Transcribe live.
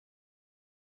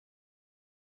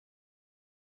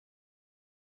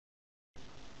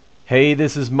Hey,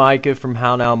 this is Micah from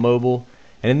How Now Mobile,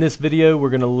 and in this video we're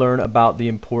going to learn about the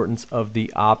importance of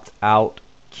the opt-out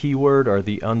keyword or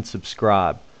the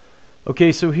unsubscribe.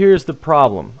 Okay, so here's the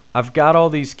problem. I've got all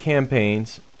these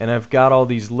campaigns and I've got all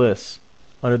these lists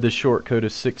under the short code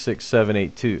of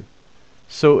 66782.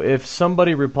 So if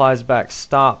somebody replies back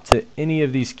stop to any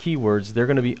of these keywords, they're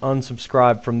going to be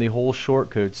unsubscribed from the whole short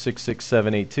code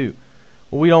 66782.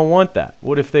 Well, we don't want that.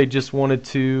 What if they just wanted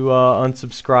to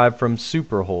unsubscribe from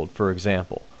Superhold, for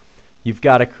example? You've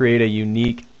got to create a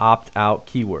unique opt-out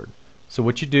keyword. So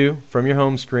what you do, from your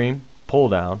home screen, pull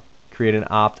down, create an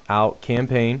opt-out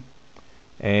campaign,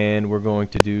 and we're going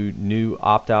to do new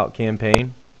opt-out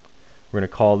campaign. We're going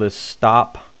to call this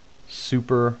Stop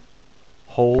Superhold,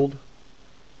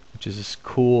 which is this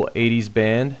cool 80s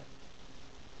band.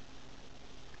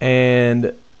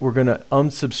 And we're going to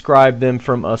unsubscribe them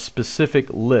from a specific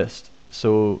list.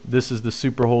 So this is the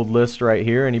Superhold list right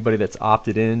here. Anybody that's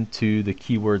opted in to the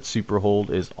keyword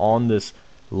Superhold is on this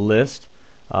list.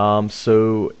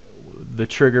 So the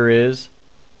trigger is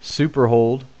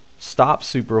Superhold. Stop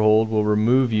Superhold will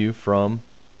remove you from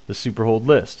the Superhold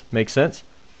list. Make sense?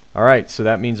 Alright, so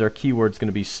that means our keyword is going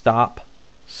to be Stop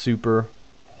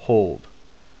Superhold.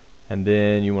 And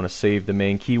then you want to save the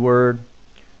main keyword.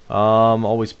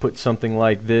 Always put something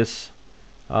like this,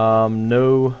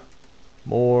 no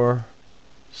more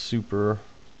Superhold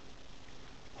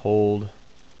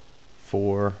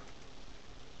for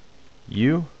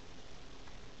you.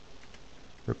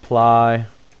 Reply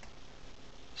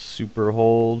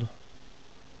Superhold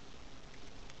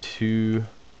to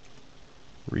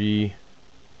rejoin.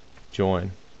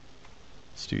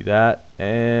 Let's do that,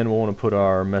 and we'll want to put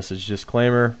our message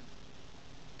disclaimer.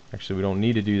 Actually, we don't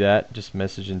need to do that. Just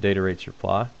message and data rates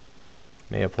reply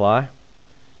may apply,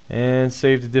 and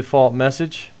save the default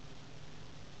message.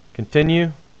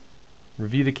 Continue,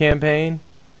 review the campaign,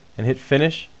 and hit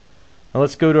finish. Now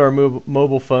let's go to our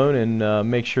mobile phone and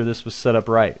make sure this was set up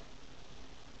right.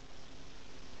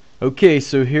 Okay,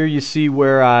 so here you see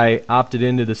where I opted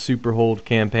into the Superhold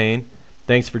campaign.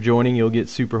 Thanks for joining. You'll get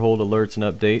Superhold alerts and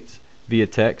updates via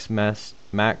text, max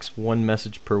 1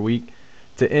 message per week.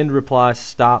 To end reply,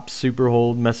 stop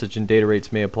Superhold, message and data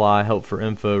rates may apply, help for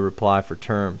info, reply for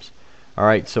terms.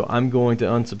 Alright, so I'm going to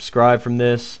unsubscribe from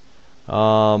this.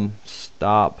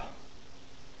 Stop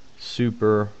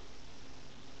Superhold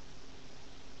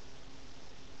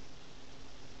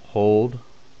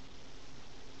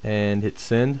and hit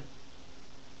send.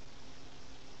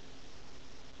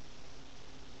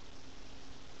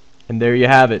 And there you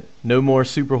have it. No more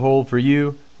Superhold for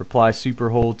you. Reply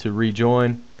Superhold to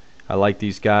rejoin. I like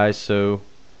these guys, so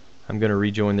I'm going to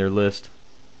rejoin their list.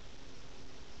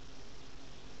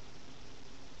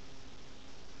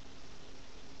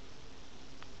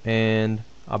 And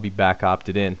I'll be back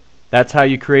opted in. That's how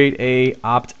you create a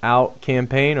opt-out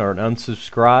campaign or an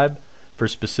unsubscribe for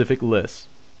specific lists.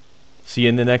 See you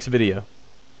in the next video.